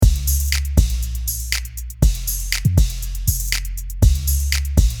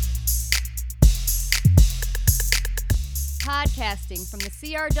Broadcasting from the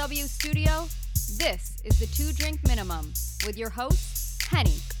CRW studio, this is the Two Drink Minimum with your hosts,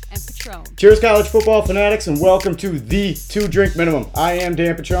 Henny and Petrone. Cheers, college football fanatics, and welcome to the Two Drink Minimum. I am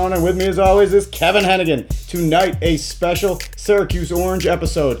Dan Petrone, and with me as always is Kevin Hennigan. Tonight, a special Syracuse Orange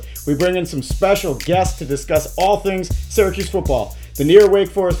episode. We bring in some special guests to discuss all things Syracuse football. The near Wake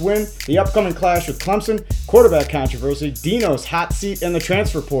Forest win, the upcoming clash with Clemson, quarterback controversy, Dino's hot seat, and the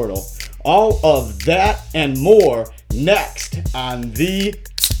transfer portal. All of that and more next on the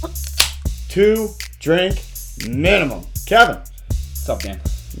Two Drink Minimum. Kevin. What's up, Dan?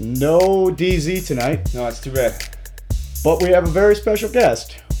 No DZ tonight. No, it's too bad. But we have a very special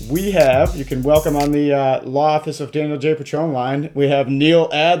guest. You can welcome on the law office of Daniel J. Petrone line, we have Neil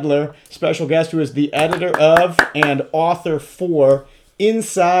Adler, special guest who is the editor of and author for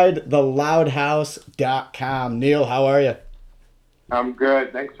InsideTheLoudhouse.com. Neil, how are you? I'm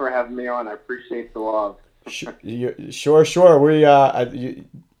good. Thanks for having me on. I appreciate the love. Sure. You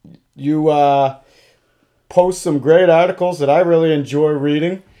post some great articles that I really enjoy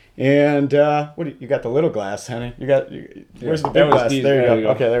reading. And you got the little glass, Henny? Where's the big glass? There you go.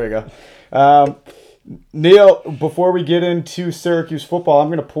 Okay, there we go. Neil, before we get into Syracuse football, I'm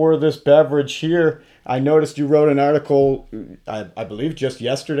going to pour this beverage here. I noticed you wrote an article, I believe just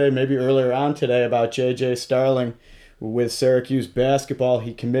yesterday, maybe earlier on today, about J.J. Starling with Syracuse basketball.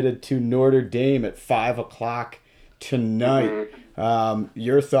 He committed to Notre Dame at 5 o'clock tonight. Mm-hmm.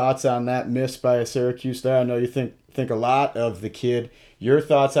 Your thoughts on that miss by Syracuse there? I know you think a lot of the kid. Your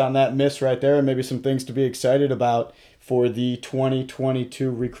thoughts on that miss right there, and maybe some things to be excited about for the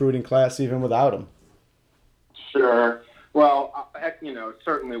 2022 recruiting class, even without him. Sure. Well,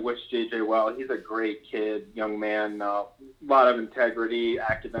 certainly wish JJ well. He's a great kid, young man, a lot of integrity,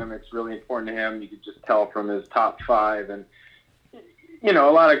 academics really important to him. You could just tell from his top five. And, a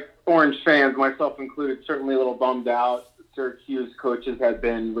lot of Orange fans, myself included, certainly a little bummed out. Syracuse coaches have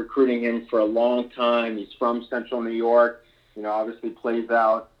been recruiting him for a long time. He's from Central New York. Obviously plays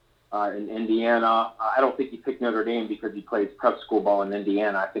out in Indiana. I don't think he picked Notre Dame because he plays prep school ball in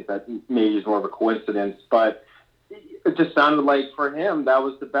Indiana. I think that maybe is more of a coincidence. But it just sounded like for him that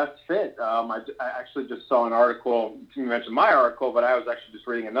was the best fit. I actually just saw an article. You mentioned my article, but I was actually just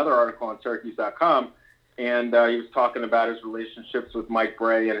reading another article on Syracuse.com. And he was talking about his relationships with Mike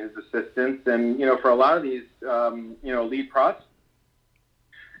Bray and his assistants. And, for a lot of these, lead prospects,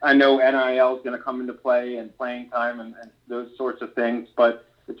 I know NIL is going to come into play and playing time and those sorts of things. But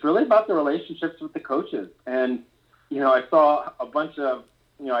it's really about the relationships with the coaches. And, I saw a bunch of,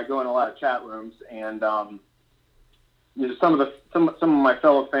 I go in a lot of chat rooms and some of my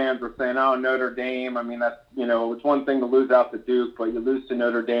fellow fans were saying, oh, Notre Dame. I mean, that's, it's one thing to lose out to Duke, but you lose to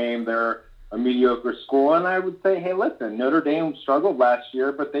Notre Dame. They're a mediocre school. And I would say, hey, listen, Notre Dame struggled last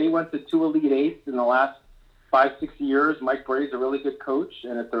year, but they went to 2 Elite Eights in the last 5-6 years. Mike Bray's a really good coach,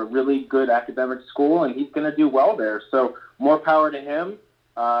 and it's a really good academic school, and he's going to do well there. So more power to him.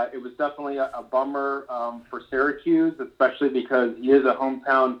 It was definitely a bummer for Syracuse, especially because he is a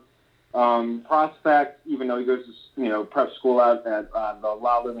hometown prospect, even though he goes to prep school out at the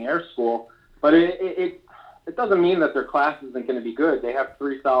La Lumiere school. But it doesn't mean that their class isn't going to be good. They have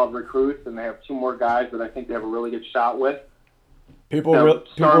 3 solid recruits, and they have 2 more guys that I think they have a really good shot with. People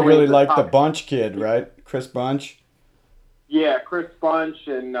really like the Bunch kid, right? Chris Bunch. Yeah, Chris Bunch,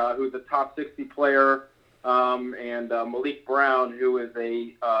 and who's a top 60 player, and Malik Brown, who is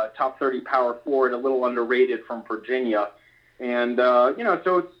a top 30 power forward, a little underrated from Virginia. And,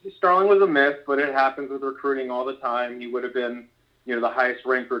 so Starling was a miss, but it happens with recruiting all the time. He would have been, the highest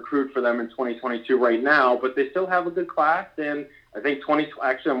ranked recruit for them in 2022 right now, but they still have a good class. And I think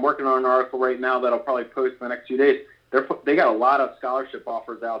actually I'm working on an article right now that I'll probably post in the next few days. They got a lot of scholarship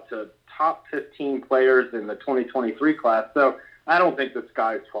offers out to top 15 players in the 2023 class. So I don't think the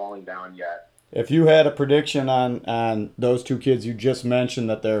sky's falling down yet. If you had a prediction on those 2 kids you just mentioned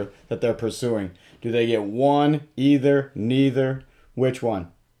that they're pursuing, do they get one, either, neither? Which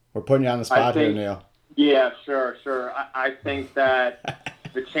one? We're putting you on the spot here, Neil. Yeah, sure. I think that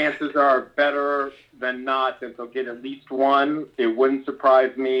the chances are better than not that they'll get at least one. It wouldn't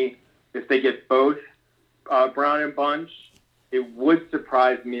surprise me if they get both. Brown and Bunch, it would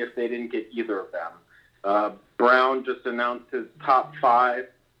surprise me if they didn't get either of them. Brown just announced his top 5,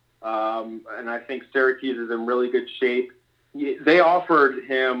 and I think Syracuse is in really good shape. They offered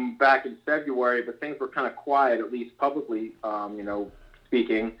him back in February, but things were kind of quiet, at least publicly,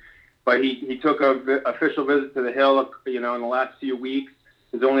 speaking. But he took an official visit to the Hill, in the last few weeks.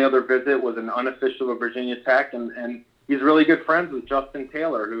 His only other visit was an unofficial of Virginia Tech, and he's really good friends with Justin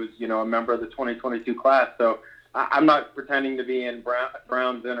Taylor, who's, a member of the 2022 class. So I'm not pretending to be in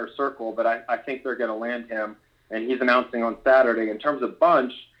Brown's inner circle, but I think they're going to land him. and he's announcing on Saturday. In terms of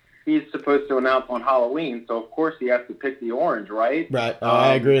bunch, he's supposed to announce on Halloween, so of course he has to pick the orange, right? Right.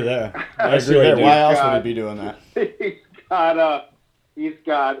 I agree there. I agree there. Why else would he be doing that? He's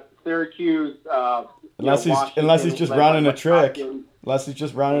got Syracuse. Unless he's just running a trick. Unless he's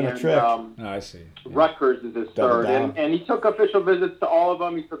just running a trick. I see. Yeah. Rutgers is his third. And he took official visits to all of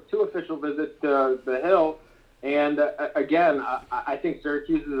them. He took 2 official visits to the Hill. And, again, I think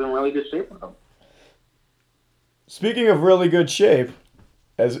Syracuse is in really good shape with him. Speaking of really good shape,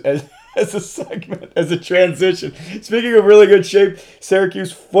 as a segment, as a transition, speaking of really good shape,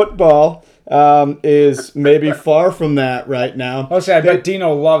 Syracuse football is maybe far from that right now. I bet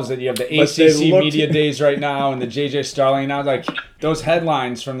Dino loves it. You have the ACC media days right now and the JJ Starling now. Like those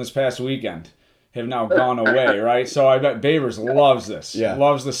headlines from this past weekend have now gone away, right? So I bet Babers loves this. Yeah.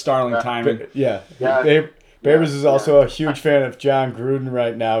 Loves the Starling timing. Babers is also a huge fan of John Gruden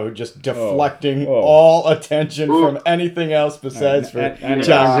right now, who just deflecting all attention from anything else besides John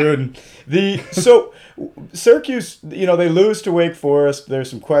Gruden. So Syracuse, they lose to Wake Forest. There's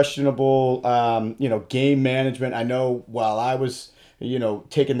some questionable, game management. I know while I was,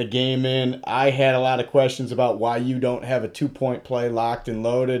 taking the game in, I had a lot of questions about why you don't have a 2-point play locked and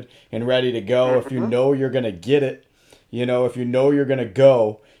loaded and ready to go. If you know you're going to get it, if you know you're going to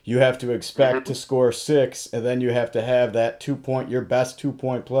go, you have to expect to score 6, and then you have to have that your best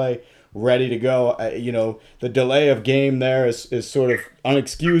 2-point play ready to go. The delay of game there is sort of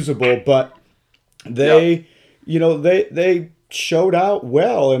unexcusable, but they showed out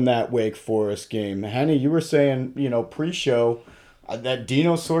well in that Wake Forest game. Henny, you were saying, pre-show that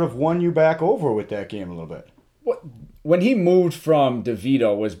Dino sort of won you back over with that game a little bit. When he moved from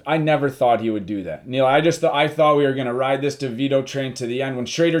DeVito, I never thought he would do that. Neil, I thought we were going to ride this DeVito train to the end. When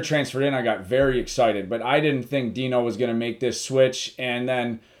Schrader transferred in, I got very excited, but I didn't think Dino was going to make this switch. And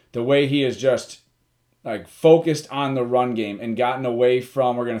then the way he is just focused on the run game and gotten away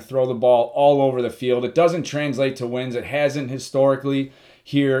from, we're going to throw the ball all over the field. It doesn't translate to wins. It hasn't historically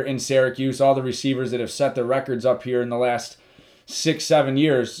here in Syracuse. All the receivers that have set the records up here in the last 6-7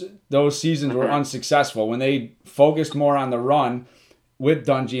 years, those seasons were unsuccessful. When they focused more on the run with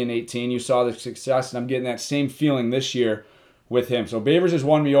Dungy in 18, you saw the success, and I'm getting that same feeling this year with him. So Babers has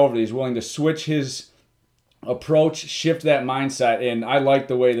won me over. He's willing to switch his approach, shift that mindset, and I like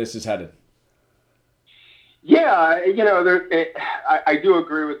the way this is headed. Yeah, I do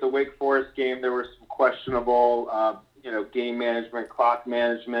agree with the Wake Forest game. There were some questionable, game management, clock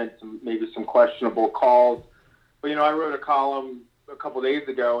management, maybe some questionable calls. But, I wrote a column a couple of days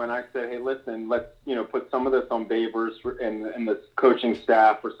ago, and I said, hey, listen, let's, put some of this on Babers and the coaching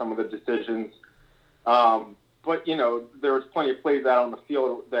staff for some of the decisions. But, there was plenty of plays out on the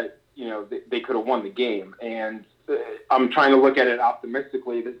field that, they could have won the game. And I'm trying to look at it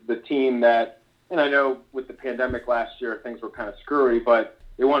optimistically. This is the team that, and I know with the pandemic last year, things were kind of screwy, but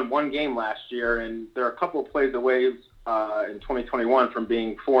they won one game last year, and they're a couple of plays away in 2021 from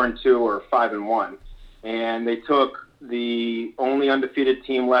being 4-2 or 5-1. And they took the only undefeated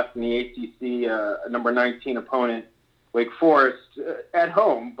team left in the ACC, number 19 opponent, Wake Forest, at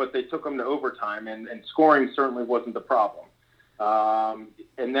home, but they took them to overtime, and scoring certainly wasn't the problem.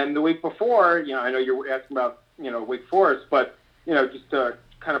 And then the week before, I know you're asking about, Wake Forest, but, just to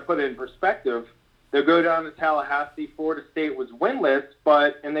kind of put it in perspective, they'll go down to Tallahassee. Florida State was winless,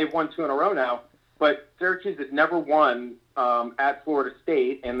 and they've won 2 in a row now, but Syracuse has never won at Florida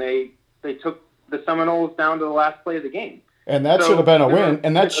State, and they took the Seminoles down to the last play of the game. And that should have been a win.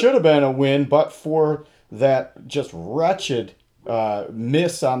 And that should have been a win, but for that just wretched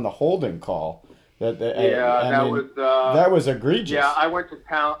miss on the holding call. That was egregious. Yeah, I went to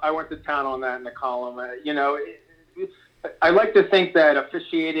town on that in the column. I like to think that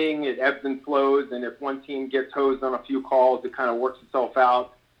officiating, it ebbs and flows, and if one team gets hosed on a few calls, it kind of works itself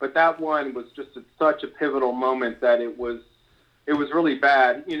out. But that one was just such a pivotal moment that it was really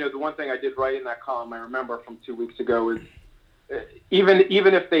bad. The one thing I did write in that column I remember from 2 weeks ago is even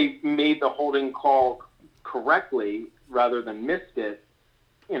if they made the holding call correctly rather than missed it,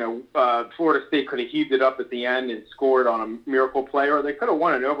 Florida State could have heaved it up at the end and scored on a miracle play, or they could have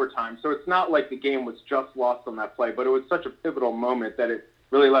won in overtime. So it's not like the game was just lost on that play, but it was such a pivotal moment that it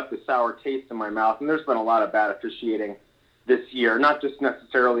really left a sour taste in my mouth. And there's been a lot of bad officiating this year, not just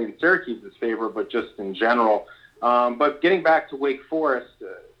necessarily in Syracuse's favor, but just in general. But getting back to Wake Forest,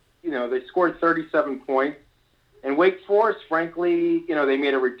 they scored 37 points. And Wake Forest, frankly, they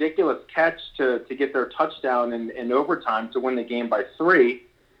made a ridiculous catch to get their touchdown in overtime to win the game by 3.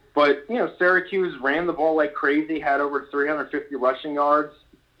 But, Syracuse ran the ball like crazy, had over 350 rushing yards.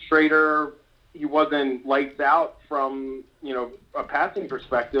 Schrader, he wasn't lights out from, a passing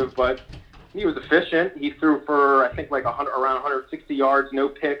perspective, but he was efficient. He threw for, I think, like around 160 yards, no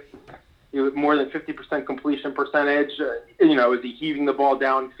picks. He was more than 50% completion percentage. Is he heaving the ball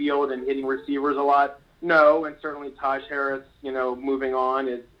downfield and hitting receivers a lot? No, and certainly Taj Harris, moving on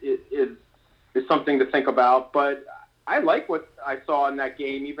is something to think about. But I like what I saw in that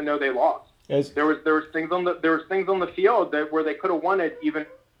game, even though they lost. There was things on the field where they could have won it, even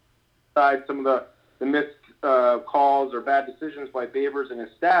besides some of the missed calls or bad decisions by Babers and his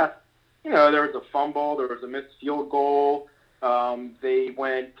staff. There was a fumble, there was a missed field goal. They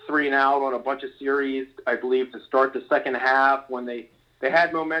went 3-and-out on a bunch of series, I believe, to start the second half when they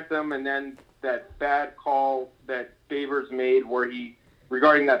had momentum, and then that bad call that Babers made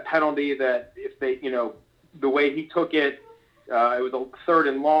regarding that penalty, that if they, the way he took it, it was a 3rd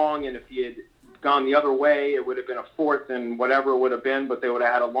and long, and if he had gone the other way, it would have been a 4th and whatever it would have been, but they would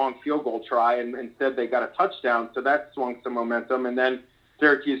have had a long field goal try, and instead they got a touchdown, so that swung some momentum. And then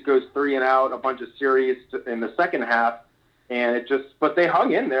Syracuse goes 3-and-out, a bunch of series in the second half, and but they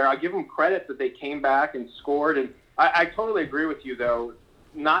hung in there. I give them credit that they came back and scored, and I totally agree with you, though.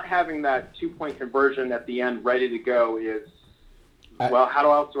 Not having that 2-point conversion at the end ready to go is, well, how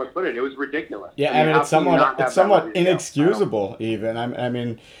else do I put it? It was ridiculous. Yeah, I mean it's somewhat inexcusable even.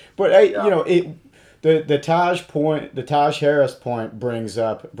 The Taj Harris point brings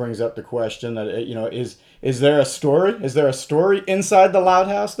up the question that is there a story? Is there a story inside the Loud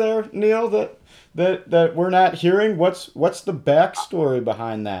House there, Neil, that we're not hearing? What's the backstory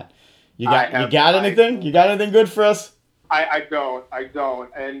behind that? You got anything? You got anything good for us? I don't,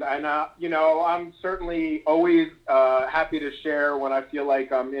 and I'm certainly always happy to share when I feel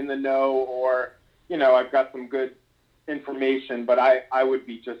like I'm in the know or I've got some good information, but I would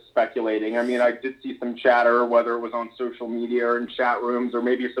be just speculating. I mean, I did see some chatter, whether it was on social media or in chat rooms or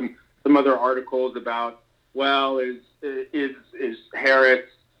maybe some other articles about, well, is Harris,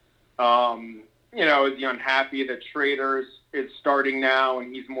 is he unhappy that Schrader's is starting now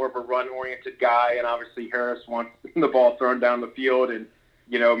and he's more of a run-oriented guy, and obviously Harris wants the ball thrown down the field, and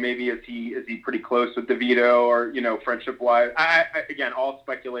maybe is he pretty close with DeVito or friendship-wise? Again, all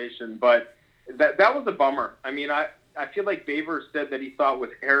speculation, but that was a bummer. I mean, I feel like Babers said that he thought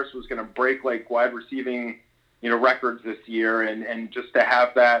with Harris was going to break like wide receiving records this year, and just to have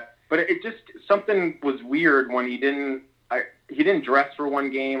that, but it just something was weird when he didn't dress for one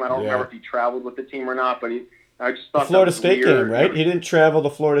game. I don't remember if he traveled with the team or not, but I just thought the Florida State game, right? He didn't travel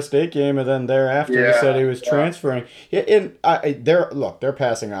the Florida State game, and then thereafter he said he was transferring. Their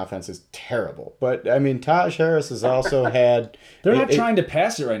passing offense is terrible, but I mean Taj Harris has also had. They're not trying to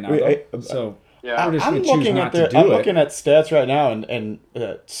pass it right now, though. So I'm looking at stats right now, and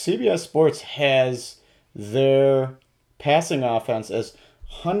CBS Sports has their passing offense as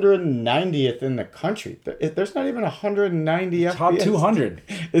 190th in the country. There's not even 190 top FBS. 200.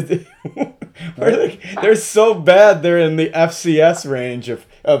 They're so bad. They're in the FCS range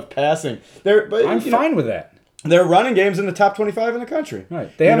of passing. I'm fine with that. They're running games in the top 25 in the country.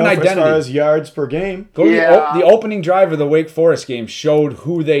 Right. They have an identity as far as yards per game. The opening drive of the Wake Forest game showed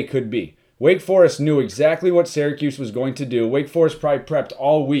who they could be. Wake Forest knew exactly what Syracuse was going to do. Wake Forest probably prepped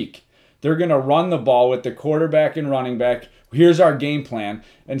all week. They're going to run the ball with the quarterback and running back. Here's our game plan.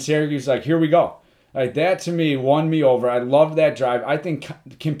 And Syracuse like, here we go. Like that to me won me over. I loved that drive. I think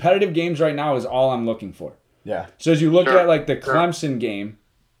competitive games right now is all I'm looking for. Yeah. So as you look at like the Clemson game,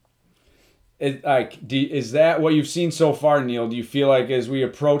 is that what you've seen so far, Neil? Do you feel like as we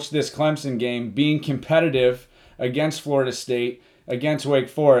approach this Clemson game, being competitive against Florida State, against Wake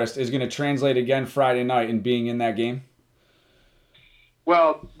Forest, is going to translate again Friday night in being in that game?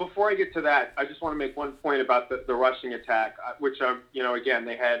 Well, before I get to that, I just want to make one point about the rushing attack, which, again,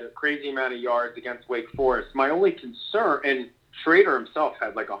 they had a crazy amount of yards against Wake Forest. My only concern, and Schrader himself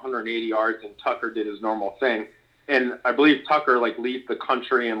had like 180 yards, and Tucker did his normal thing. And I believe Tucker leads the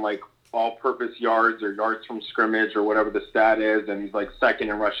country in all-purpose yards or yards from scrimmage or whatever the stat is, and he's second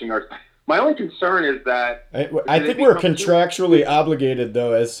in rushing yards. My only concern is that I think we're contractually obligated,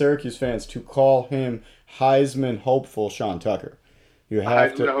 though, as Syracuse fans, to call him Heisman hopeful Sean Tucker. You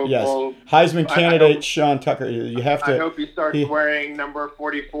have to, yes. Heisman candidate Sean Tucker. You have to. I hope he starts wearing number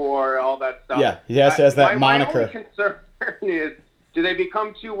 44, all that stuff. Yeah, he has that moniker. My only concern is, do they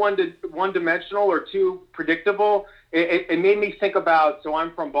become too one-dimensional or too predictable? It made me think about. So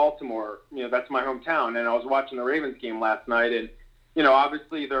I'm from Baltimore. That's my hometown, and I was watching the Ravens game last night, and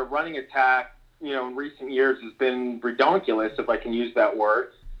obviously their running attack, in recent years has been redonkulous, if I can use that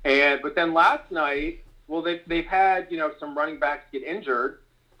word. But then last night. Well, they've had, some running backs get injured,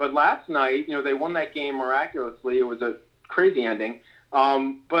 but last night, they won that game miraculously. It was a crazy ending.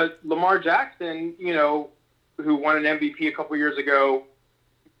 But Lamar Jackson, who won an MVP a couple years ago,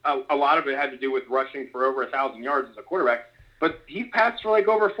 a lot of it had to do with rushing for over 1,000 yards as a quarterback. But he passed for like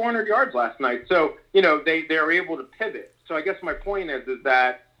over 400 yards last night. So, they're able to pivot. So I guess my point is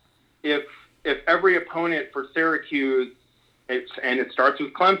that if every opponent for Syracuse, and it starts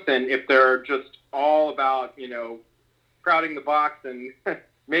with Clemson, if they're just all about, crowding the box and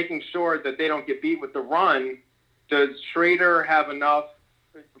making sure that they don't get beat with the run, does Schrader have enough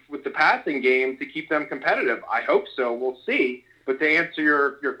with the passing game to keep them competitive? I hope so. We'll see. But to answer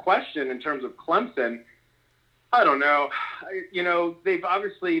your question in terms of Clemson, I don't know. They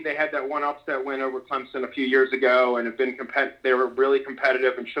had that one upset win over Clemson a few years ago and have been they were really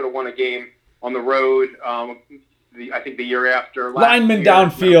competitive and should have won a game on the road. I think the year after. Lineman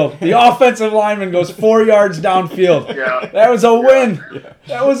downfield. The offensive lineman goes 4 yards downfield. Yeah. That was a win. Yeah.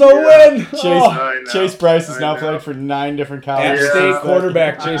 That was a win. Chase Bryce has now played for 9 different colleges. App State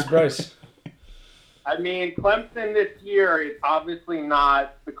quarterback Chase Bryce. I mean, Clemson this year is obviously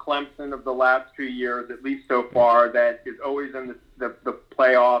not the Clemson of the last few years, at least so far, that is always in the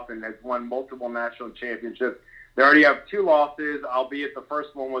playoff and has won multiple national championships. They already have 2 losses, albeit the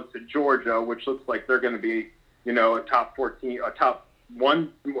first one was to Georgia, which looks like they're going to be, a top 14, a top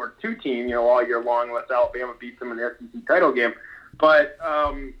 1 or 2 team, all year long, unless Alabama beats them in the SEC title game. But,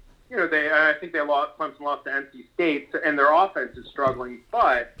 I think Clemson lost to NC State, and their offense is struggling,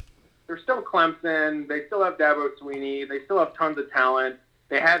 but they're still Clemson. They still have Dabo Swinney. They still have tons of talent.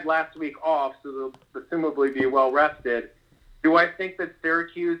 They had last week off, so they'll presumably be well rested. Do I think that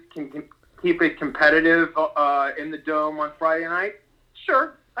Syracuse can keep it competitive in the Dome on Friday night?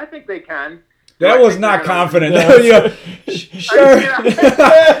 Sure, I think they can. That was not confident. Sure.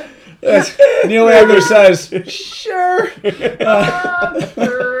 Neil Adler says, sure. Sure.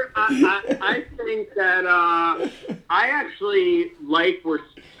 I think that I actually like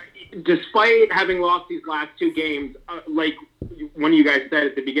despite having lost these last 2 games, like one of you guys said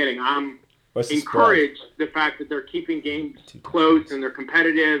at the beginning, I'm encouraged the fact that they're keeping games close and they're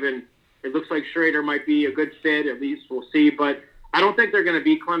competitive, and it looks like Schrader might be a good fit. At least we'll see. But I don't think they're going to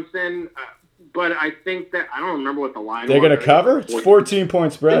beat Clemson. But I think that I don't remember what the line was. They're going to cover? It's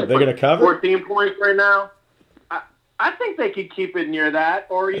 14-point spread. They're going to cover? 14 points right now. I think they could keep it near that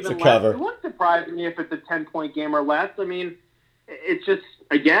or even less. Cover. It wouldn't surprise me if it's a 10-point game or less. I mean, it's just,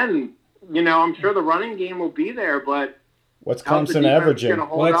 again, I'm sure the running game will be there, but what's Clemson averaging?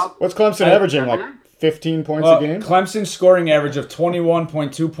 What's Clemson averaging? Like 15 points a game? Clemson's scoring average of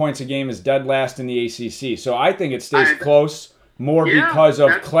 21.2 points a game is dead last in the ACC. So I think it stays close more because of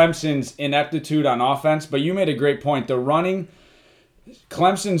Clemson's ineptitude on offense. But you made a great point. The running,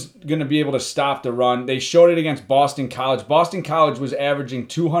 Clemson's going to be able to stop the run. They showed it against Boston College. Boston College was averaging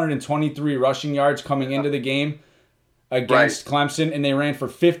 223 rushing yards coming into the game against Clemson, and they ran for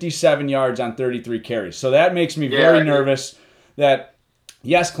 57 yards on 33 carries. So that makes me very nervous that,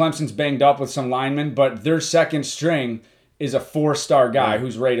 yes, Clemson's banged up with some linemen, but their second string is a 4-star guy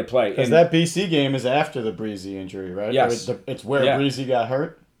who's ready to play. Because that BC game is after the Breezy injury, right? Yes. It's where Breezy got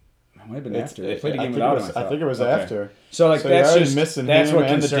hurt? It might have been after. They played a game without him, I think it was after. So that's just missing that's him what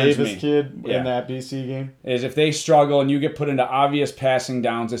and the concerns Davis me. kid in that BC game. Is if they struggle and you get put into obvious passing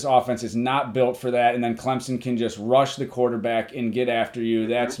downs, this offense is not built for that, and then Clemson can just rush the quarterback and get after you.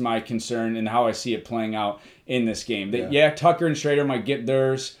 That's my concern and how I see it playing out in this game. Tucker and Schrader might get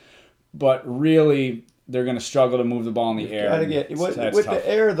theirs, but really they're going to struggle to move the ball in the air. With the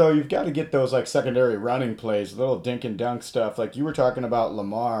air, though, you've got to get those like secondary running plays, little dink and dunk stuff. Like you were talking about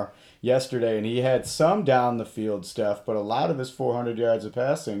Lamar yesterday, and he had some down the field stuff, but a lot of his 400 yards of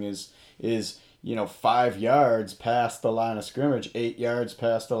passing is 5 yards past the line of scrimmage, 8 yards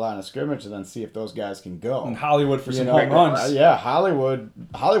past the line of scrimmage, and then see if those guys can go. And Hollywood for some home runs.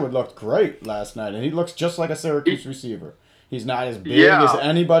 Hollywood looked great last night, and he looks just like a Syracuse receiver. He's not as big as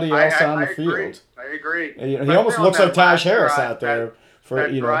anybody else on the field. I agree. He almost looks like Taj Harris out there.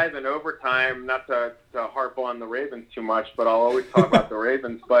 Drive in overtime, not to harp on the Ravens too much, but I'll always talk about the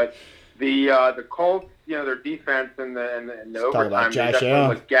Ravens. But the Colts, their defense in the overtime, they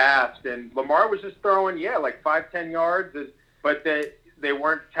definitely looked gassed. And Lamar was just throwing, like 5-10 yards, but they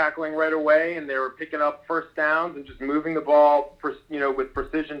weren't tackling right away, and they were picking up first downs and just moving the ball, with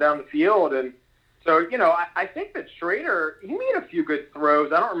precision down the field. And so, I think that Schrader, he made a few good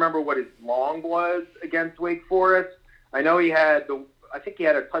throws. I don't remember what his long was against Wake Forest. I know he had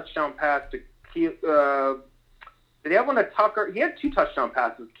a touchdown pass to did he have one to Tucker? He had 2 touchdown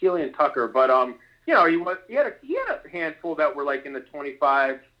passes, Keely and Tucker. But he had a handful that were like in the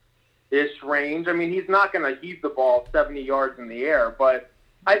 25-ish range. I mean, he's not going to heave the ball 70 yards in the air. But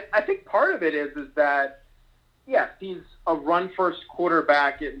I think part of it is that he's a run-first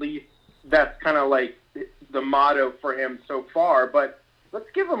quarterback. At least that's kind of like the motto for him so far. But let's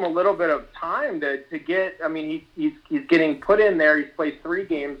give him a little bit of time to get. I mean, he's getting put in there. He's played 3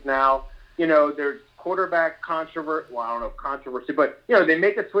 games now. There's quarterback controversy. Well, I don't know if controversy, but they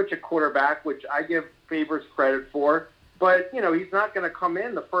make a switch at quarterback, which I give Favors credit for. But he's not going to come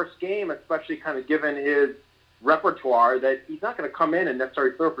in the first game, especially kind of given his repertoire, that he's not going to come in and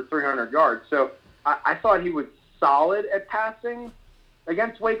necessarily throw for 300 yards. So I thought he was solid at passing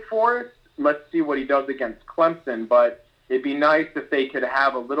against Wake Forest. Let's see what he does against Clemson, but it'd be nice if they could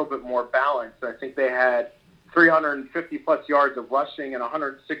have a little bit more balance. I think they had 350-plus yards of rushing and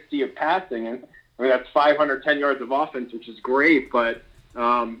 160 of passing, and I mean that's 510 yards of offense, which is great, but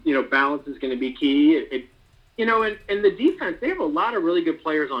balance is going to be key. And the defense, they have a lot of really good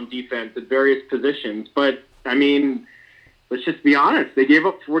players on defense at various positions, but I mean, let's just be honest. They gave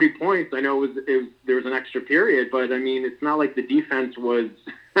up 40 points. I know there was an extra period, but I mean, it's not like the defense was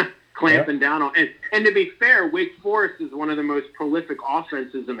clamping down on. And to be fair, Wake Forest is one of the most prolific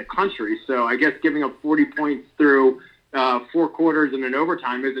offenses in the country. So I guess giving up 40 points through 4 quarters and an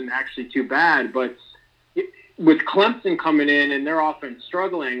overtime isn't actually too bad. But with Clemson coming in and their offense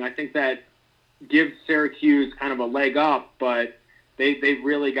struggling, I think that gives Syracuse kind of a leg up. But they've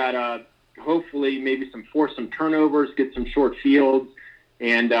really got to hopefully maybe force some turnovers, get some short fields,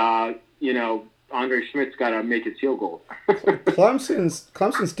 and Andre Schmidt's got to make his field goal.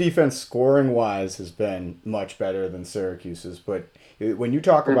 Clemson's defense scoring wise has been much better than Syracuse's, but when you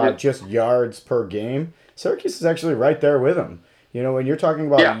talk about just yards per game, Syracuse is actually right there with them. When you're talking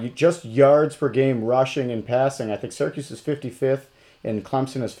about just yards per game rushing and passing, I think Syracuse is 55th and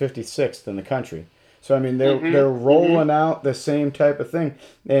Clemson is 56th in the country. So I mean they're rolling out the same type of thing,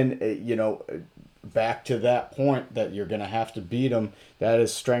 and back to that point that you're going to have to beat them. That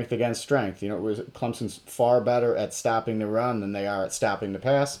is strength against strength. Clemson's far better at stopping the run than they are at stopping the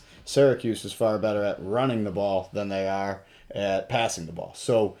pass. Syracuse is far better at running the ball than they are at passing the ball.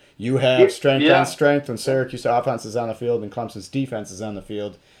 So you have strength on strength when Syracuse offense is on the field and Clemson's defense is on the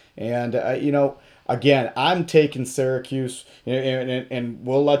field. And, again, I'm taking Syracuse, and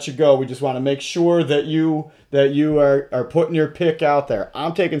we'll let you go. We just want to make sure that you are putting your pick out there.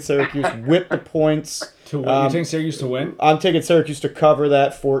 I'm taking Syracuse with the points. To win. You taking Syracuse to win? I'm taking Syracuse to cover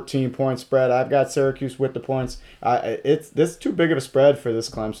that 14-point spread. I've got Syracuse with the points. This too big of a spread for this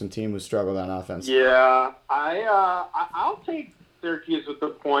Clemson team who struggled on offense. Yeah, I'll take Syracuse with the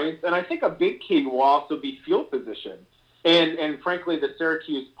points, and I think a big key will also be field position. And frankly, the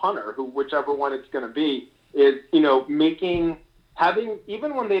Syracuse punter, whichever one it's going to be, is, having,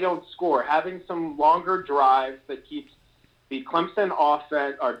 even when they don't score, having some longer drives that keeps the Clemson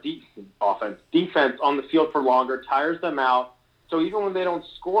defense on the field for longer, tires them out. So even when they don't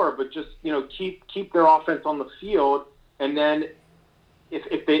score, but just, keep their offense on the field. And then if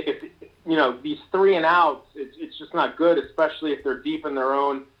these 3 and outs, it's just not good, especially if they're deep in their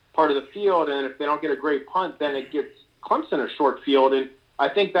own part of the field. And if they don't get a great punt, then it gets Clemson a short field, and I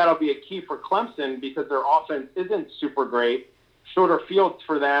think that'll be a key for Clemson because their offense isn't super great. Shorter fields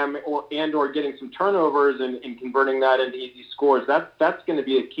for them, or getting some turnovers and converting that into easy scores. That's going to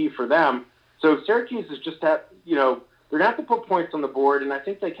be a key for them. So Syracuse is just they're going to have to put points on the board, and I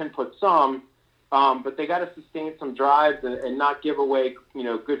think they can put some, but they got to sustain some drives and not give away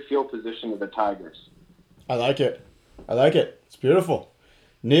good field position to the Tigers. I like it. It's beautiful.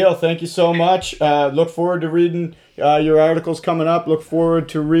 Neil, thank you so much. Look forward to reading your articles coming up. Look forward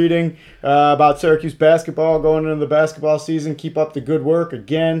to reading about Syracuse basketball going into the basketball season. Keep up the good work.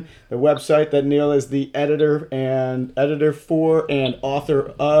 Again, the website that Neil is the editor for and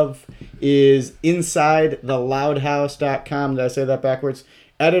author of is InsideTheLoudHouse.com. Did I say that backwards?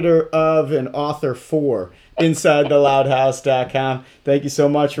 Editor of and author for InsideTheLoudHouse.com. Thank you so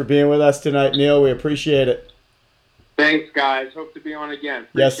much for being with us tonight, Neil. We appreciate it. Thanks, guys. Hope to be on again.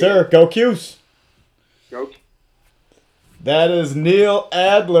 Yes, sir. Go Cuse. Go. That is Neil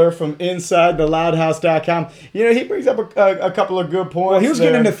Adler from InsideTheLoudHouse.com. He brings up a couple of good points. Well, he was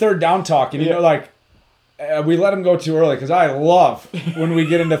getting into third down talk, and we let him go too early because I love when we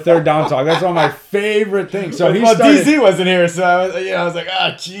get into third down talk. That's one of my favorite things. So DZ wasn't here, so I was like,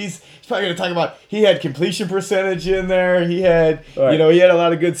 geez. He's probably going to talk about, he had completion percentage in there. He had, he had a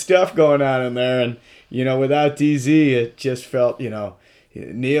lot of good stuff going on in there, and without DZ, it just felt, Neil,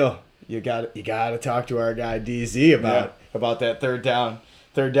 you got to talk to our guy DZ about that third down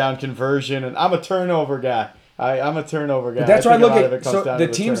conversion. And I'm a turnover guy. I'm a turnover guy. But that's why I look at the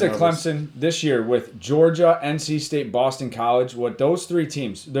teams at Clemson this year with Georgia, NC State, Boston College. What those 3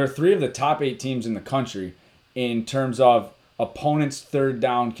 teams, they're 3 of the top 8 teams in the country in terms of opponent's third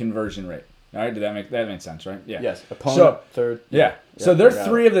down conversion rate. All right, that makes sense, right? Yeah. Yes, opponent third. Yeah. So they're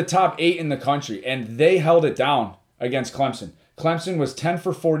 3 of the top 8 in the country, and they held it down against Clemson. Clemson was 10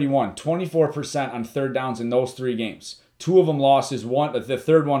 for 41, 24% on third downs in those 3 games. 2 of them losses. The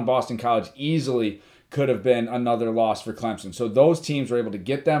third one, Boston College, easily could have been another loss for Clemson. So those teams were able to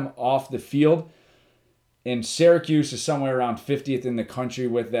get them off the field. And Syracuse is somewhere around 50th in the country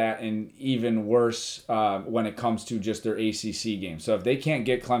with that, and even worse when it comes to just their ACC game. So if they can't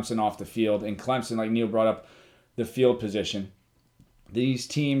get Clemson off the field, and Clemson, like Neil brought up, the field position, these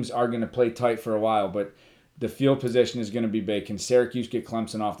teams are going to play tight for a while, but the field position is going to be big. Can Syracuse get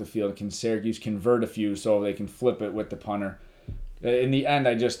Clemson off the field? Can Syracuse convert a few so they can flip it with the punter? In the end,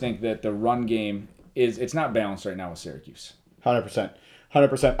 I just think that the run game it's not balanced right now with Syracuse. 100%.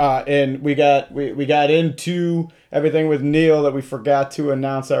 100%. And we got into everything with Neil that we forgot to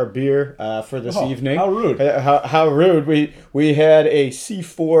announce our beer for this evening. How rude. How rude. We had a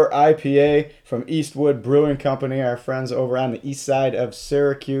C4 IPA from Eastwood Brewing Company, our friends over on the east side of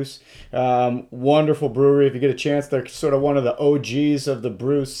Syracuse. Wonderful brewery. If you get a chance, they're sort of one of the OGs of the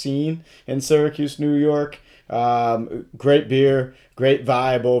brew scene in Syracuse, New York. Great beer, great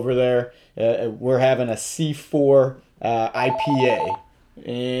vibe over there. We're having a C4 IPA.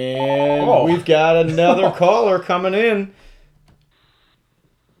 And we've got another caller coming in.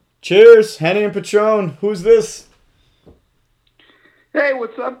 Cheers, Henny and Petrone. Who's this? Hey,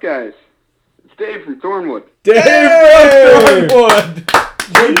 what's up, guys? It's Dave from Thornwood. Dave from Thornwood.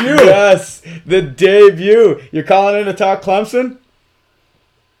 Debut. Yes, the debut. You're calling in to talk Clemson?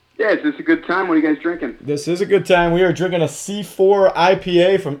 Yeah, is this a good time? What are you guys drinking? This is a good time. We are drinking a C4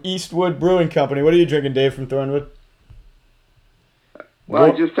 IPA from Eastwood Brewing Company. What are you drinking, Dave from Thornwood? Well,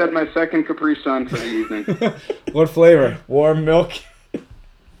 I just had my second Capri Sun for the evening. What flavor? Warm milk.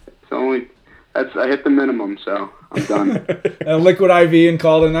 I hit the minimum, so I'm done. A liquid IV and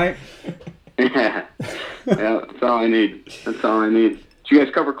call tonight? Yeah, that's all I need. Did you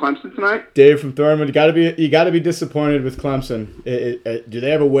guys cover Clemson tonight? Dave from Thornwood, you gotta be disappointed with Clemson. Do they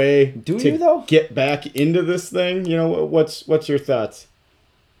have a way to get back into this thing? You know, what's your thoughts?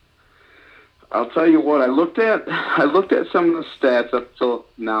 I'll tell you what. I looked at some of the stats up till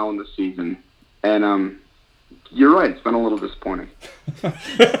now in the season, and you're right. It's been a little disappointing.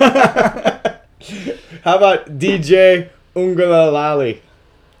 How about DJ Ungalalali?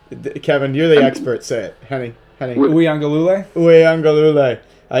 Kevin, you're the expert. Say it, Henny. Uiagalelei? Uiagalelei.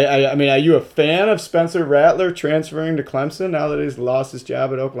 I mean, are you a fan of Spencer Rattler transferring to Clemson now that he's lost his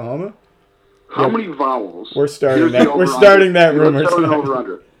job at Oklahoma? How many vowels? We're starting that. We're starting that rumor. Let's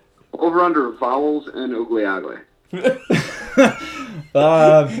over-under. Over-under vowels and ugliagle.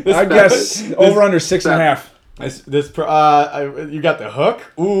 I guess over-under 6.5. You got the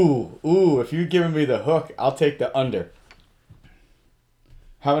hook? Ooh! If you're giving me the hook, I'll take the under.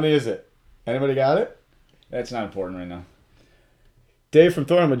 How many is it? Anybody got it? That's not important right now. Dave from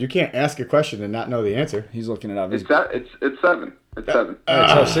Thornwood, you can't ask a question and not know the answer. He's looking it up. It's 7. It's 7. All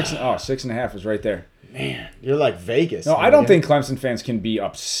right, so 6.5 is right there. Man, you're like Vegas. No, I don't think Clemson fans can be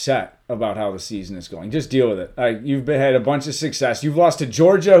upset about how the season is going. Just deal with it. You've had a bunch of success. You've lost to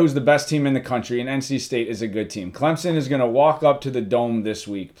Georgia, who's the best team in the country, and NC State is a good team. Clemson is going to walk up to the Dome this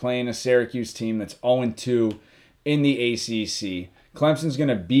week, playing a Syracuse team that's 0-2 in the ACC. Clemson's going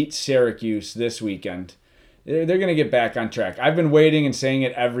to beat Syracuse this weekend. They're going to get back on track. I've been waiting and saying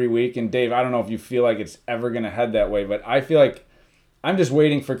it every week, and Dave, I don't know if you feel like it's ever going to head that way, but I feel like I'm just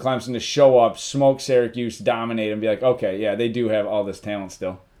waiting for Clemson to show up, smoke Syracuse, dominate, and be like, okay, yeah, they do have all this talent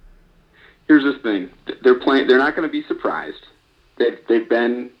still. Here's this thing: they're not going to be surprised. They've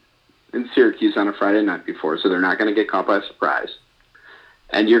been in Syracuse on a Friday night before, so they're not going to get caught by surprise.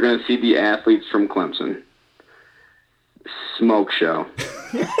 And you're going to see the athletes from Clemson smoke show.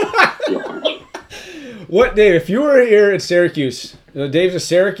 What, Dave? If you were here at Syracuse, Dave's a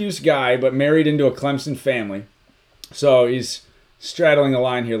Syracuse guy, but married into a Clemson family, so he's straddling the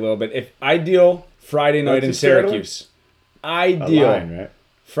line here a little bit. If ideal Friday night in Syracuse,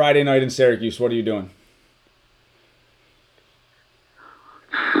 Friday night in Syracuse, what are you doing?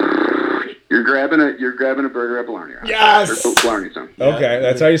 You're grabbing a burger at Blarney. Right? Yes. Or Blarney's on. Okay,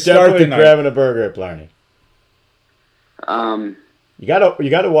 that's how you start the night. Grabbing a burger at Blarney. You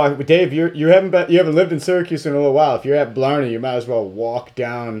gotta walk. Dave, you haven't lived in Syracuse in a little while. If you're at Blarney, you might as well walk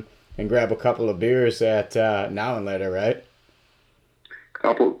down and grab a couple of beers at Now and Later, right?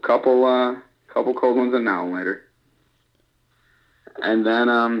 Couple cold ones at Now and Later, and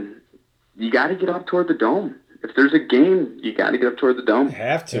then you got to get up toward the Dome. If there's a game, you got to get up toward the Dome.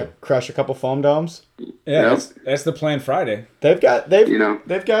 Have to crush a couple foam domes. Yeah, that's the plan Friday. They've got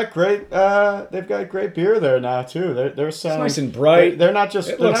great beer there now too. They're selling, it's nice and bright. They're not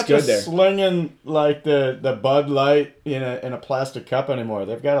just slinging like the Bud Light in a plastic cup anymore.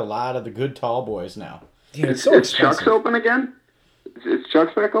 They've got a lot of the good tall boys now. Yeah, it's so expensive. Chuck's open again? Is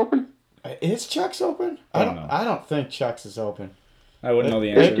Chuck's back open? Is Chuck's open? I don't think Chuck's is open. I wouldn't know the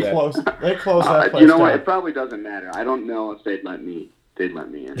answer to that. They closed that place You know what? down. It probably doesn't matter. I don't know if they'd let me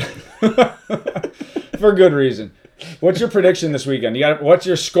in. For good reason. What's your prediction this weekend? What's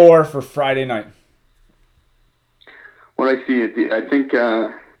your score for Friday night? What I see, I think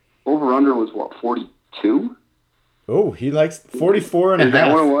over-under was, 42? Oh, he likes 44 and a half. Is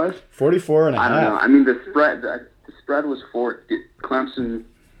that what it was? 44 and a half. I don't know. I mean, the spread was Clemson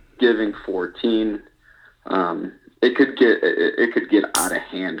giving 14. It could get out of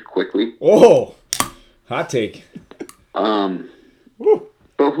hand quickly. Oh, hot take. But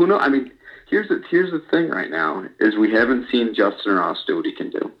who knows? I mean, here's the thing right now is we haven't seen Justin Ross do what he can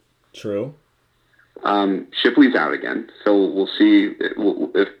do. True. Shipley's out again, so we'll see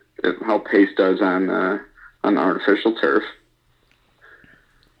if how Pace does on artificial turf.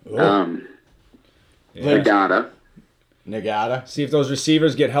 Nagata. See if those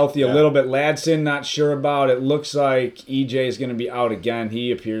receivers get healthy a little bit. Ladson, not sure about. It looks like EJ is going to be out again.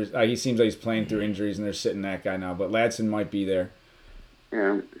 He seems like he's playing through injuries, and they're sitting that guy now. But Ladson might be there.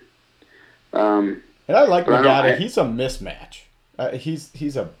 Yeah. And I like Nagata. He's a mismatch.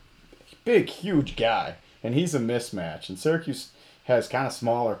 He's a big, huge guy, and he's a mismatch. And Syracuse has kind of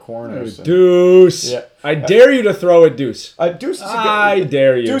smaller corners. Deuce. Yeah. I dare you to throw a Deuce. Deuce is I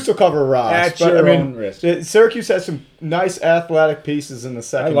dare you. Deuce will cover Ross. At your own risk. Syracuse has some nice athletic pieces in the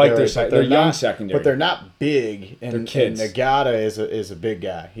secondary. I like their young secondary. But they're not big. And, they're kids. And Nagata is a big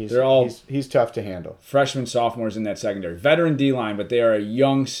guy. He's tough to handle. Freshmen, sophomores in that secondary. Veteran D-line, but they are a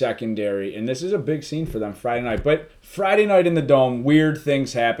young secondary. And this is a big scene for them Friday night. But Friday night in the Dome, weird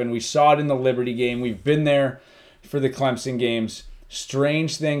things happen. We saw it in the Liberty game. We've been there for the Clemson games.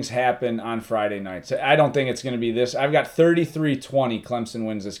 Strange things happen on Friday night. So I don't think it's going to be this. I've got 33-20 Clemson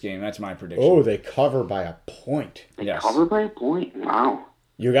wins this game. That's my prediction. Oh, they cover by a point. They cover by a point? Wow.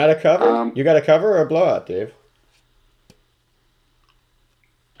 You got to cover? You got to cover or a blowout, Dave?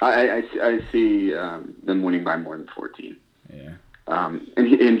 I see them winning by more than 14. Yeah.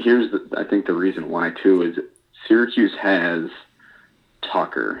 And here's, I think, the reason why, too, is Syracuse has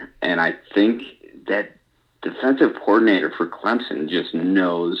Tucker. And I think that defensive coordinator for Clemson just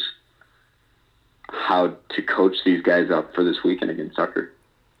knows how to coach these guys up for this weekend against Tucker.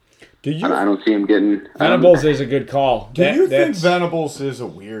 I don't see him getting... Venables is a good call. Do you think Venables is a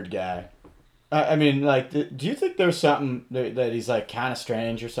weird guy? I mean, like, do you think there's something that he's, like, kind of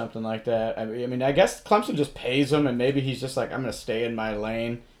strange or something like that? I mean, I guess Clemson just pays him, and maybe he's just like, I'm going to stay in my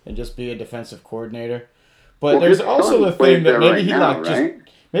lane and just be a defensive coordinator. But there's also the thing that maybe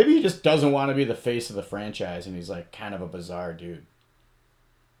maybe he just doesn't want to be the face of the franchise, and he's like kind of a bizarre dude.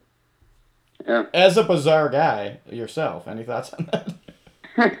 Yeah. As a bizarre guy yourself, any thoughts on that?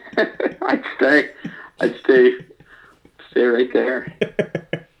 I'd stay right there.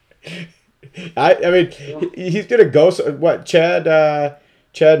 I mean, he's gonna go. What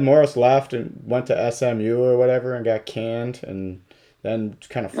Chad Morris left and went to SMU or whatever and got canned and then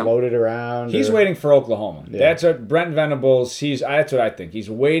kind of floated around. He's waiting for Oklahoma. Yeah. That's what Brent Venables. That's what I think. He's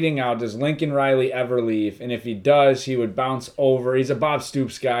waiting out. Does Lincoln Riley ever leave? And if he does, he would bounce over. He's a Bob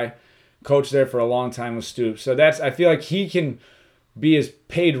Stoops guy, coached there for a long time with Stoops. So I feel like he can be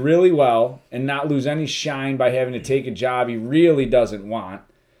paid really well and not lose any shine by having to take a job he really doesn't want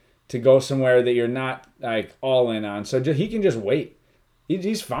to go somewhere that you're not like all in on. So he can just wait.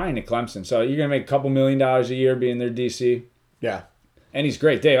 He's fine at Clemson. So you're gonna make a couple $1 million a year being their DC. Yeah. And he's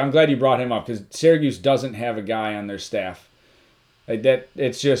great. Dave, I'm glad you brought him up because Syracuse doesn't have a guy on their staff. Like that,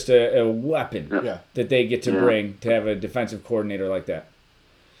 it's just a weapon that they get to bring to have a defensive coordinator like that.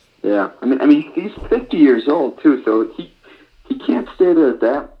 Yeah. I mean, he's 50 years old, too, so he can't stay there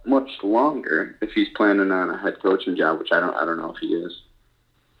that much longer if he's planning on a head coaching job, which I don't know if he is.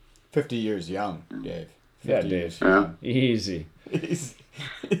 50 years young, Dave. Yeah, Dave. Yeah. Easy.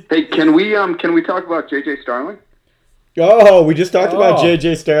 Hey, can we talk about J.J. Starling? Oh, we just talked about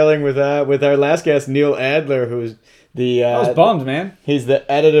J.J. Starling with our last guest, Neil Adler, who's the... I was bummed, man. He's the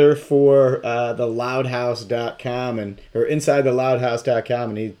editor for the loudhouse.com or inside the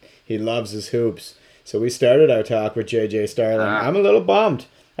loudhouse.com, and he loves his hoops. So we started our talk with J.J. Starling. I'm a little bummed.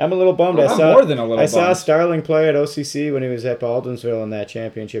 I'm more than a little bummed. I saw Starling play at OCC when he was at Baldwinsville in that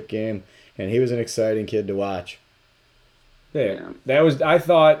championship game, and he was an exciting kid to watch. Yeah, I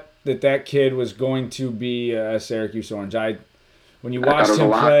thought that kid was going to be a Syracuse Orange. When you watched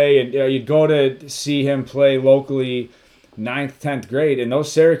him play, and you'd go to see him play locally, 9th, 10th grade, and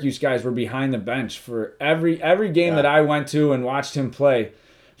those Syracuse guys were behind the bench for every game that I went to and watched him play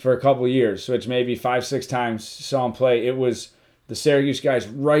for a couple of years, which maybe 5-6 times saw him play. It was the Syracuse guys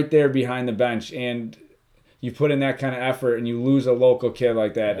right there behind the bench, and you put in that kind of effort and you lose a local kid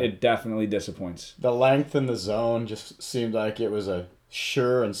like that, it definitely disappoints. The length in the zone just seemed like it was a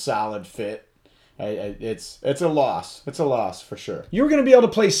sure and solid fit. It's a loss. It's a loss for sure. You were going to be able to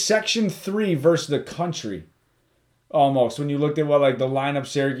play Section 3 versus the country. Almost, when you looked at what like the lineup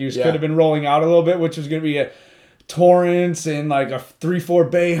Syracuse could have been rolling out a little bit, which was going to be a Torrance and like a 3-4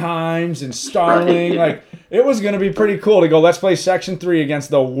 Boeheims and Starling. Like it was going to be pretty cool to go. Let's play Section 3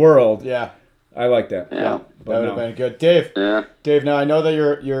 against the world. Yeah, I like that. Yeah, that would have been good, Dave. Yeah, Dave. Now I know that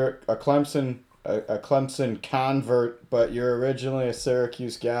you're a Clemson convert, but you're originally a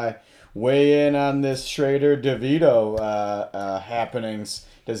Syracuse guy. Weigh in on this Schrader DeVito happenings.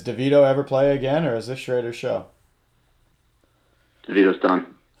 Does DeVito ever play again, or is this Schrader's show? DeVito's done.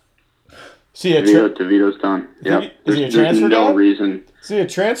 DeVito's done. Yeah. Is he a transfer guy? No reason. Is he a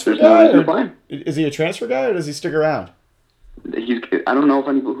transfer There's guy? no reason to play him. Is he a transfer guy, or does he stick around? I don't know if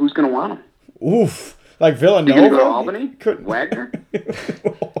who's going to want him. Oof. Like Villanova? Is he going to go to Albany? Wagner?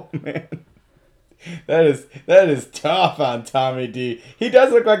 Oh, man. That is tough on Tommy D. He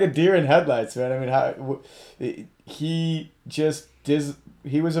does look like a deer in headlights, man. I mean, he was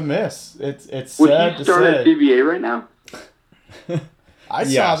a miss. It's sad to say. Would he start at CBA right now? I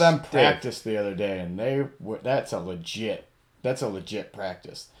saw them practice the other day, and that's a legit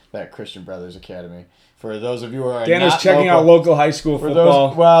practice, that Christian Brothers Academy. For those of you who are Dan was checking out local high school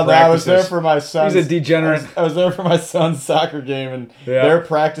football. I was there for my son. He's a degenerate. I was there for my son's soccer game, and they're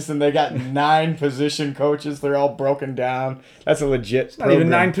practicing. They got 9 position coaches. They're all broken down. That's a legit program. Not even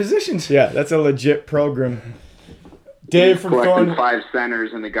 9 positions. Yeah, that's a legit program. Dave from collecting 5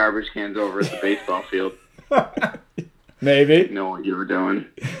 centers and the garbage cans over at the baseball field. Maybe. You know what you were doing.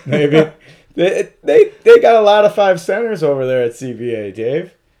 Maybe. They got a lot of 5 centers over there at CBA,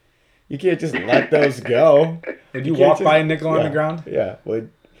 Dave. You can't just let those go. Would you walk by a nickel on the ground? Yeah.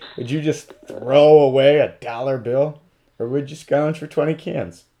 Would you just throw away a dollar bill? Or would you scrounge for 20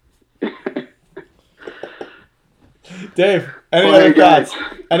 cans? Dave, any other thoughts?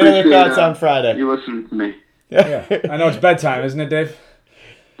 Any other thoughts on Friday? You listen to me. Yeah. I know it's bedtime, isn't it, Dave?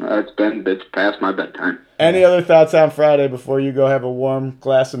 It's past my bedtime. Any other thoughts on Friday before you go have a warm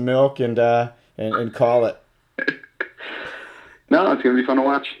glass of milk and call it? No, it's going to be fun to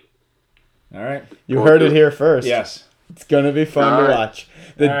watch. All right. You heard it here first. Yes. It's going to be fun to watch.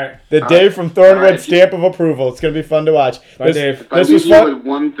 The right. Dave from Thornwood stamp of approval. It's going to be fun to watch. Bye, Dave. This was fun. With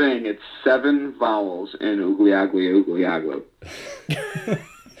one thing, it's 7 vowels in oogly oogly.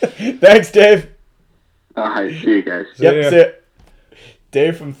 Thanks, Dave. All right, see you guys. See it.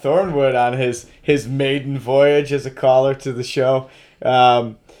 Dave from Thornwood on his maiden voyage as a caller to the show.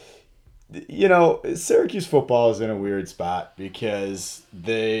 Syracuse football is in a weird spot because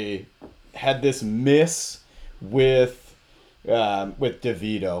they had this miss with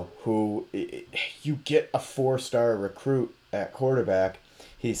DeVito, who you get a 4-star recruit at quarterback.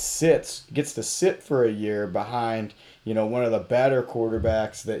 He gets to sit for a year behind, one of the better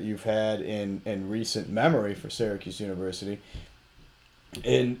quarterbacks that you've had in recent memory for Syracuse University.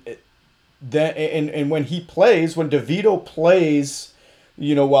 And when DeVito plays,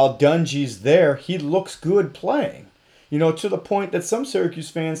 while Dungy's there, he looks good playing. To the point that some Syracuse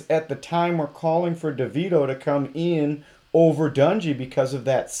fans at the time were calling for DeVito to come in over Dungy because of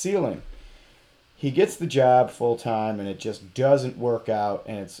that ceiling. He gets the job full time, and it just doesn't work out.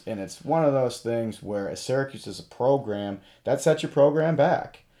 And it's one of those things where Syracuse is a program that sets your program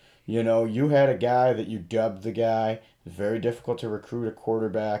back. You had a guy that you dubbed the guy. It's very difficult to recruit a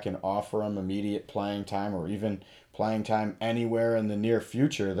quarterback and offer him immediate playing time or even playing time anywhere in the near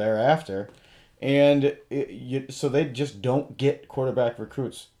future thereafter. And so they just don't get quarterback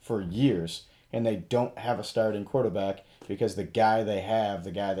recruits for years, and they don't have a starting quarterback because the guy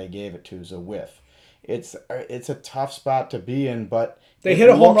they gave it to is a whiff. It's a tough spot to be in, but they hit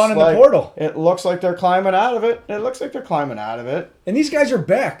a home run in the portal. It looks like they're climbing out of it. And these guys are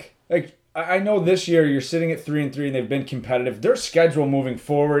back. Like, I know this year you're sitting at 3-3 and they've been competitive. Their schedule moving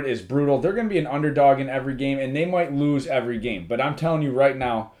forward is brutal. They're going to be an underdog in every game, and they might lose every game. But I'm telling you right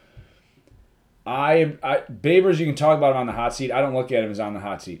now, Babers, you can talk about him on the hot seat. I don't look at him as on the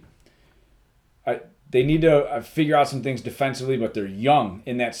hot seat. They need to figure out some things defensively, but they're young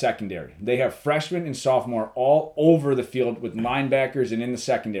in that secondary. They have freshmen and sophomore all over the field with linebackers and in the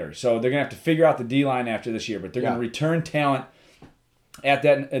secondary. So they're going to have to figure out the D-line after this year, but they're going to return talent at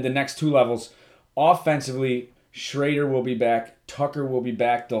the next 2 levels. Offensively, Schrader will be back. Tucker will be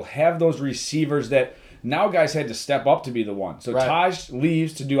back. They'll have those receivers that now guys had to step up to be the one. So Taj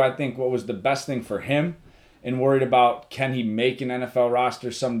leaves to do, I think, what was the best thing for him and worried about can he make an NFL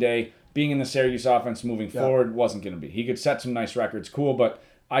roster someday. Being in the Syracuse offense moving forward wasn't going to be. He could set some nice records, cool, but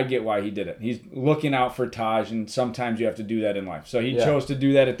I get why he did it. He's looking out for Taj, and sometimes you have to do that in life. So he chose to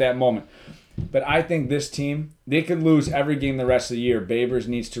do that at that moment. But I think this team, they could lose every game the rest of the year. Babers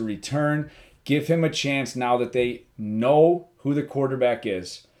needs to return. Give him a chance now that they know who the quarterback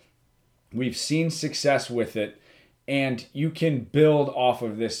is. We've seen success with it, and you can build off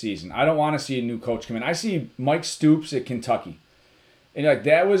of this season. I don't want to see a new coach come in. I see Mike Stoops at Kentucky. And like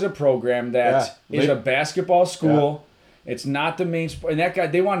that was a program that is a basketball school. Yeah. It's not the main sport. And that guy,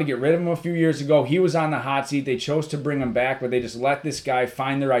 they wanted to get rid of him a few years ago. He was on the hot seat. They chose to bring him back, but they just let this guy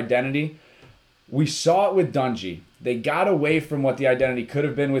find their identity. We saw it with Dungy. They got away from what the identity could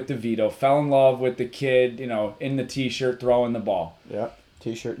have been with DeVito. Fell in love with the kid, in the T-shirt throwing the ball. Yeah,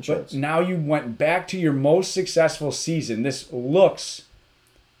 T-shirt and shorts. But now you went back to your most successful season. This looks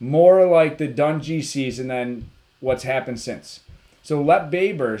more like the Dungy season than what's happened since. So let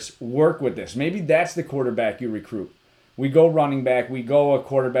Babers work with this. Maybe that's the quarterback you recruit. We go running back. We go a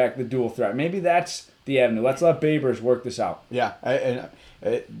quarterback, the dual threat. Maybe that's the avenue. Let's let Babers work this out. Yeah,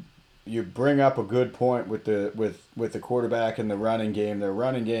 you bring up a good point with the quarterback and the running game. Their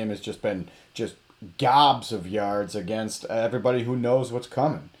running game has just been gobs of yards against everybody who knows what's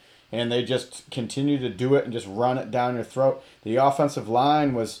coming. And they just continue to do it and just run it down your throat. The offensive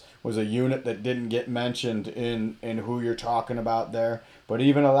line was a unit that didn't get mentioned in who you're talking about there. But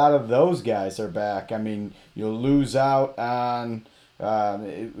even a lot of those guys are back. I mean, you'll lose out on,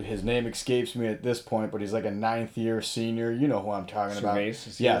 his name escapes me at this point, but he's like a 9th-year senior. You know who I'm talking about.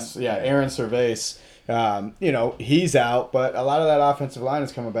 Yes, Aaron Cervais. He's out, but a lot of that offensive line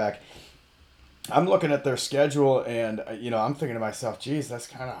is coming back. I'm looking at their schedule, and I'm thinking to myself, geez, that's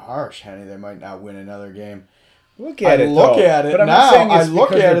kind of harsh, Henny. They might not win another game. Look at it but I'm not saying it's because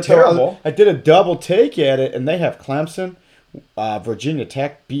they're terrible. I did a double take at it, and they have Clemson, Virginia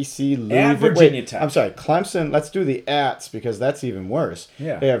Tech, BC, Louisville. And Virginia Tech. I'm sorry, Clemson. Let's do the ats because that's even worse.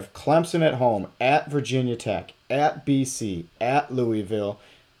 Yeah. They have Clemson at home, at Virginia Tech, at BC, at Louisville.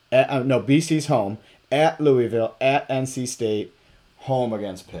 BC's home, at Louisville, at NC State, home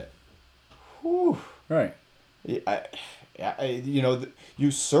against Pitt. Whew. Right. You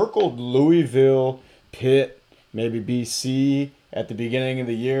circled Louisville, Pitt, maybe BC at the beginning of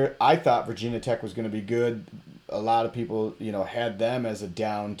the year. I thought Virginia Tech was going to be good. A lot of people, had them as a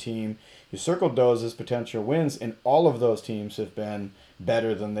down team. You circled those as potential wins, and all of those teams have been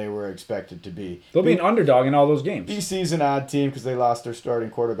better than they were expected to be. They'll be an underdog in all those games. BC's an odd team because they lost their starting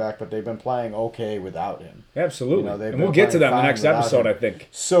quarterback, but they've been playing okay without him. Absolutely. And we'll get to that in the next episode, I think.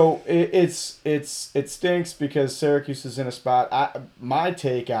 So it stinks because Syracuse is in a spot. My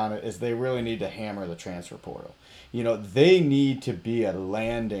take on it is they really need to hammer the transfer portal. They need to be a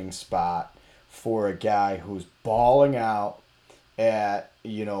landing spot for a guy who's balling out at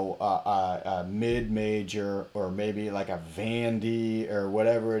a mid-major or maybe like a Vandy or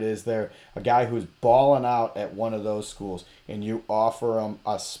whatever it is there, a guy who's balling out at one of those schools, and you offer him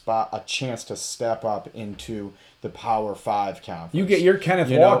a chance to step up into the Power 5 conference. You get your Kenneth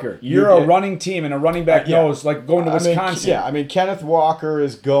Walker. You're a running team, and a running back knows, like going to Wisconsin. Kenneth Walker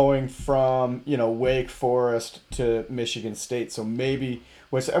is going from Wake Forest to Michigan State, so maybe.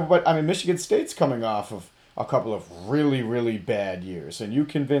 But Michigan State's coming off of a couple of really, really bad years, and you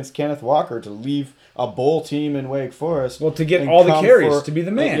convinced Kenneth Walker to leave a bowl team in Wake Forest. Well, to get all the carries, to be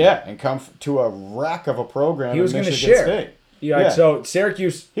the man. And come to a wreck of a program in Michigan State. Yeah, so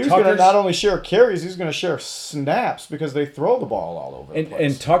Syracuse... He was going to not only share carries, he's going to share snaps because they throw the ball all over the place.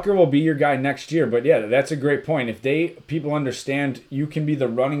 And Tucker will be your guy next year. But, that's a great point. If people understand you can be the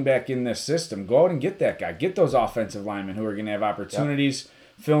running back in this system, go out and get that guy. Get those offensive linemen who are going to have opportunities. Yep.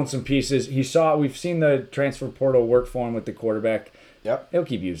 Fill in some pieces. We've seen the transfer portal work for him with the quarterback. Yep. He'll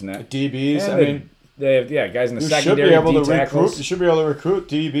keep using that. DBs, they have guys in the secondary. You should be able to recruit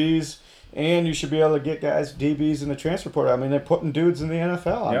DBs, and you should be able to get DBs in the transfer portal. They're putting dudes in the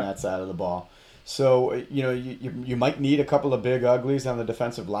NFL on that side of the ball. So, you might need a couple of big uglies on the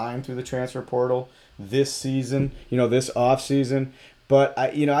defensive line through the transfer portal this season, this off season. But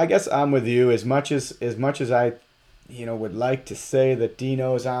I guess I'm with you as much as I would like to say that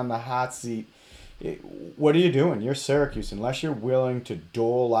Dino's on the hot seat. What are you doing? You're Syracuse. Unless you're willing to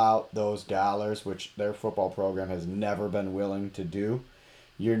dole out those dollars, which their football program has never been willing to do,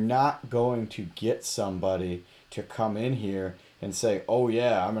 you're not going to get somebody to come in here and say, oh,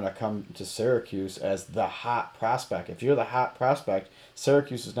 yeah, I'm going to come to Syracuse as the hot prospect. If you're the hot prospect,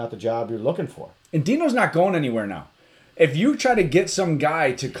 Syracuse is not the job you're looking for. And Dino's not going anywhere now. If you try to get some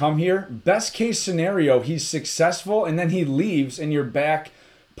guy to come here, best case scenario, he's successful and then he leaves and you're back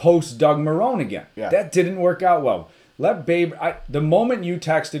post Doug Marrone again. Yeah. That didn't work out well. The moment you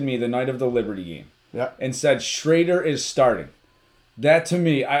texted me the night of the Liberty game and said Schrader is starting, That to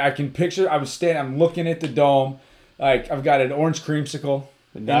me, I can picture. I'm looking at the dome, like I've got an orange creamsicle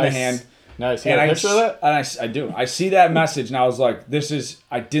in the hand. Nice. You got a picture of that? And I do. I see that message, and I was like,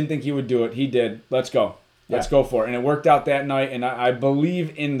 I didn't think he would do it. He did. Let's go. Let's go for it. And it worked out that night, and I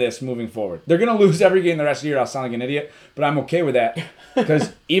believe in this moving forward. They're going to lose every game the rest of the year. I'll sound like an idiot, but I'm okay with that.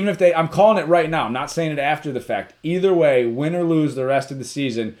 Because even if I'm calling it right now. I'm not saying it after the fact. Either way, win or lose the rest of the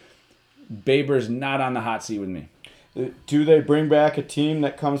season, Baber's not on the hot seat with me. Do they bring back a team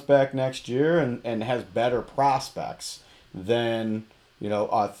that comes back next year and has better prospects than,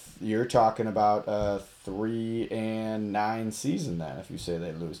 you're talking about a 3-9 season then if you say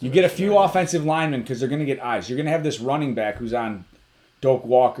they lose? You get a few offensive linemen because they're going to get eyes. You're going to have this running back who's on Doak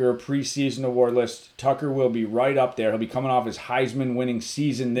Walker, preseason award list. Tucker will be right up there. He'll be coming off his Heisman winning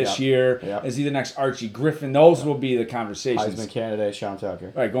season this year. Yep. Is he the next Archie Griffin? Those will be the conversations. Heisman candidate, Sean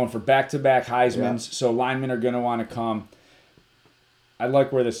Tucker. Right, going for back-to-back Heismans. Yep. So linemen are going to want to come. I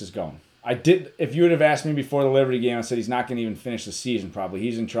like where this is going. If you would have asked me before the Liberty game, I said he's not going to even finish the season probably.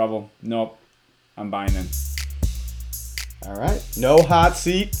 He's in trouble. Nope. I'm buying in. All right. No hot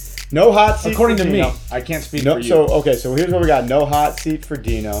seat. No hot seat according for to Dino. me. I can't speak for you. So here's what we got. No hot seat for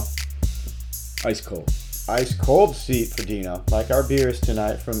Dino. Ice cold. Ice cold seat for Dino. Like our beers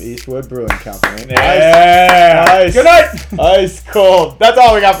tonight from Eastwood Brewing Company. Yeah. Ice. Good night. Ice cold. That's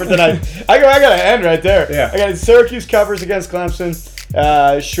all we got for tonight. I got to end right there. Yeah. I got Syracuse covers against Clemson.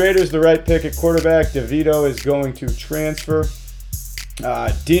 Schrader's the right pick at quarterback. DeVito is going to transfer.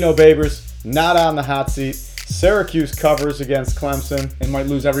 Dino Babers not on the hot seat. Syracuse covers against Clemson. And might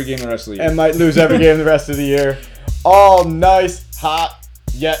lose every game the rest of the year. All nice, hot,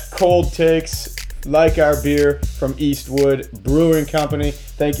 yet cold takes like our beer from Eastwood Brewing Company.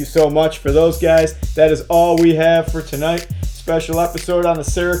 Thank you so much for those guys. That is all we have for tonight. Special episode on the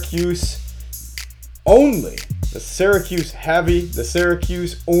Syracuse only. The Syracuse heavy, the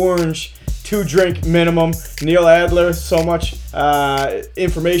Syracuse orange 2-drink minimum. Neil Adler, so much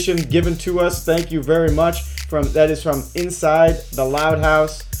information given to us. Thank you very much. That is from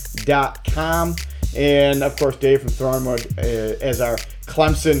InsideTheLoudhouse.com. And, of course, Dave from Thornwood as our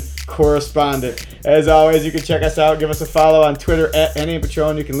Clemson correspondent. As always, you can check us out. Give us a follow on Twitter at Henny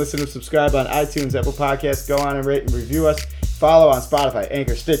Petrone. You can listen and subscribe on iTunes, Apple Podcasts. Go on and rate and review us. Follow on Spotify,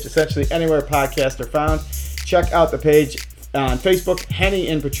 Anchor, Stitch, essentially anywhere podcasts are found. Check out the page on Facebook, Henny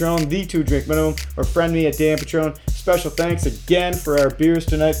and Petrone, the 2-drink minimum, or friend me at Dan Petrone. Special thanks again for our beers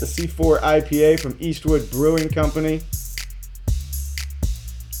tonight, the C4 IPA from Eastwood Brewing Company.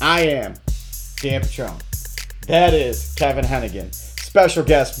 I am Dan Petrone. That is Kevin Hennigan. Special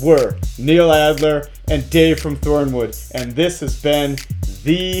guests were Neil Adler and Dave from Thornwood. And this has been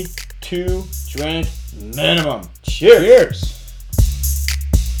the 2-drink minimum. Cheers.